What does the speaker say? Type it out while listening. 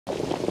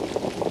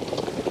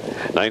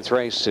Ninth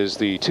race is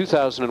the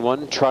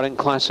 2001 Trotting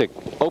Classic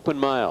Open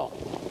Mile.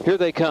 Here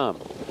they come.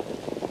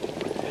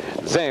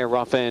 They're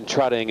off and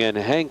trotting, and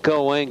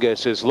Hanko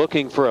Angus is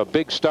looking for a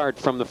big start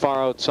from the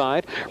far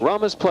outside.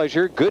 Rama's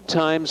Pleasure, Good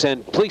Times,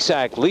 and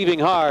Plesac leaving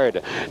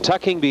hard.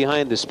 Tucking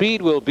behind the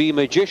speed will be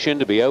Magician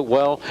to be out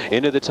well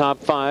into the top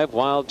 5.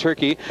 Wild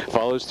Turkey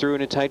follows through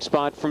in a tight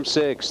spot from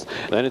 6th.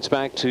 Then it's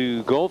back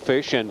to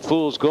Goldfish and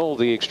Fool's Gold,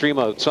 the extreme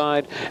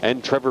outside,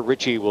 and Trevor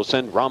Ritchie will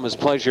send Rama's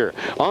Pleasure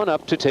on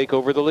up to take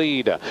over the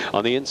lead.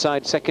 On the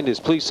inside, second is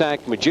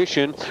Plesac.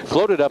 Magician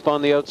floated up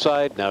on the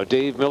outside. Now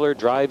Dave Miller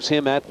drives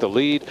him at the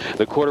lead.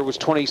 The quarter was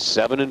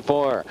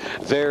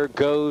 27-4. There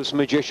goes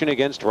Magician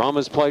against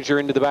Rama's Pleasure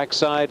into the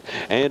backside,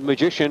 and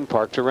Magician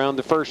parked around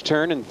the first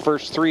turn in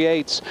first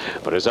 3/8,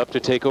 but is up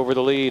to take over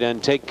the lead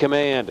and take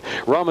command.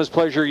 Rama's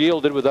Pleasure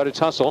yielded without a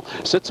tussle,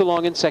 sits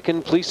along in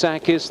second.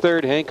 Plesac is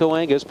third. Hanko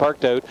Angus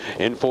parked out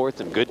in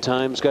fourth, and Good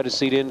Times got a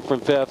seat in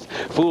from fifth.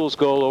 Fool's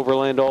Goal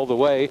Overland all the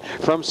way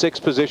from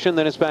sixth position.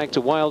 Then it's back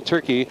to Wild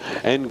Turkey,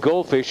 and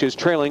Goldfish is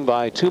trailing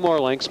by 2 more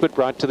lengths, but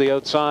brought to the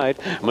outside.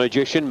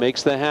 Magician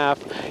makes the half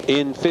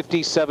in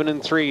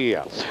 57-3.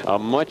 A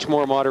much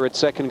more moderate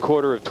second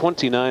quarter of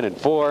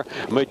 29-4.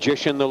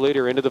 Magician the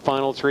leader into the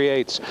final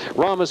 3/8.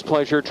 Rama's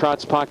Pleasure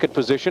trots pocket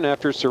position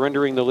after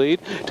surrendering the lead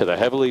to the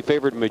heavily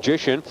favored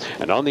Magician.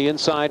 And on the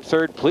inside,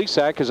 third,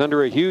 Plesac is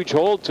under a huge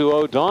hold to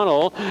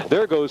O'Donnell.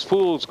 There goes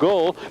Fool's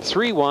Goal,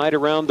 3 wide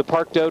around the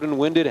parked out and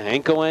winded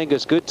Hanko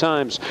Angus. Good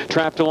Times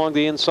trapped along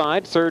the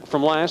inside. Third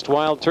from last,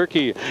 Wild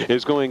Turkey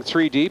is going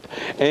 3 deep.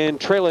 And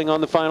trailing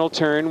on the final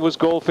turn was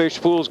Goldfish.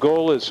 Fool's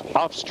Goal is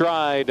off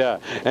stride.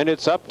 And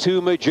it's up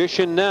to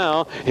Magician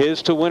now.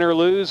 His to win or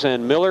lose,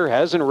 and Miller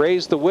hasn't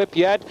raised the whip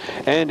yet,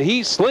 and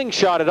he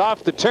slingshotted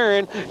off the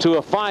turn to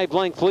a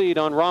 5-length lead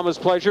on Rama's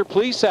Pleasure.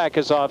 Plesac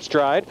is off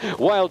stride.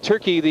 Wild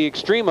Turkey the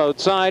extreme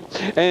outside,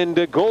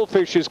 and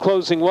Goldfish is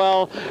closing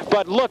well.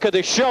 But look at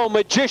the show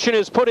Magician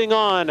is putting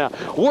on.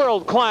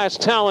 World-class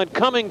talent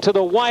coming to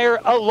the wire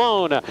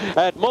alone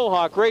at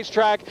Mohawk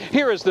Racetrack.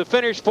 Here is the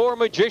finish for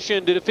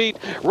Magician to defeat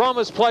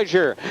Rama's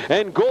Pleasure,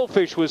 and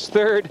Goldfish was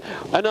third,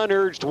 an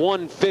unurged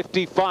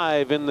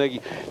 155 in the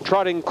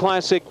Trotting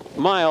Classic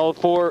Mile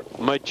for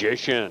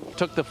Magician.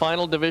 Took the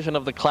final division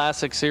of the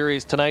Classic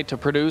Series tonight to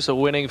produce a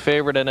winning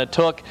favorite, and it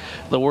took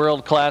the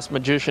world-class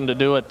Magician to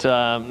do it.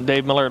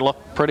 Dave Miller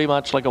looked pretty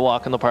much like a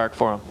walk in the park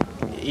for him.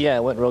 Yeah,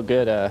 it went real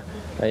good.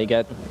 He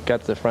got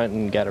to the front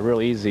and got a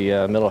real easy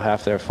middle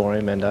half there for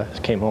him, and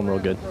came home real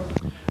good.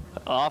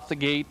 Off the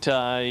gate,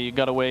 you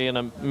got away in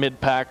a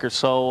mid-pack or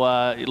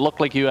so. It looked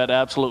like you had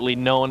absolutely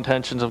no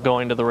intentions of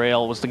going to the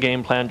rail. Was the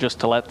game plan just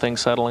to let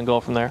things settle and go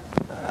from there?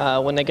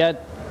 When they got,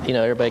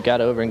 everybody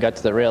got over and got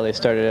to the rail, they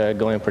started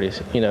going pretty,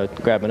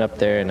 grabbing up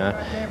there,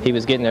 and he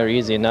was getting there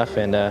easy enough.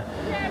 And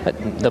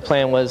the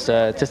plan was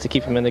just to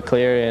keep him in the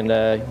clear and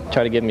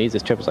try to give him the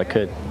easiest trip as I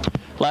could.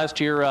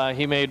 Last year,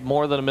 he made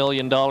more than $1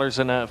 million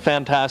in a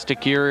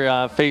fantastic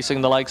year,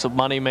 facing the likes of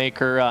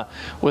Moneymaker.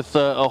 With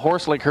a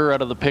horse like her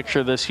out of the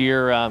picture this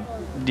year,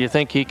 do you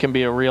think he can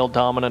be a real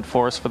dominant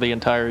force for the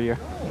entire year?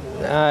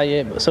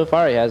 Yeah, so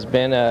far he has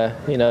been.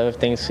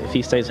 If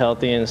he stays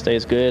healthy and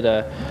stays good,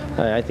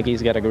 I think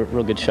he's got a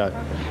real good shot.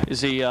 Is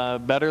he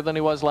better than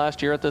he was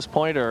last year at this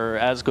point, or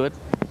as good?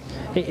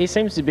 He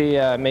seems to be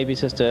maybe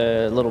just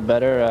a little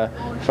better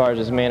as far as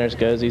his manners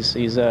goes.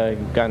 He's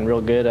gotten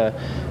real good.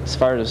 As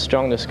far as his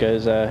strongness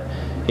goes,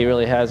 he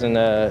really hasn't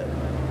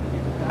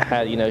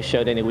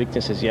showed any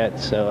weaknesses yet.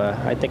 So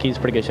I think he's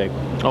in pretty good shape.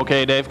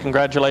 Okay, Dave,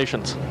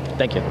 congratulations.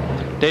 Thank you.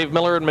 Dave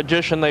Miller and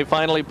Magician, they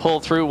finally pull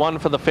through, one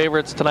for the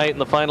favorites tonight in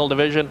the final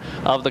division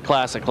of the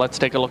Classic. Let's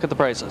take a look at the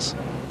prices.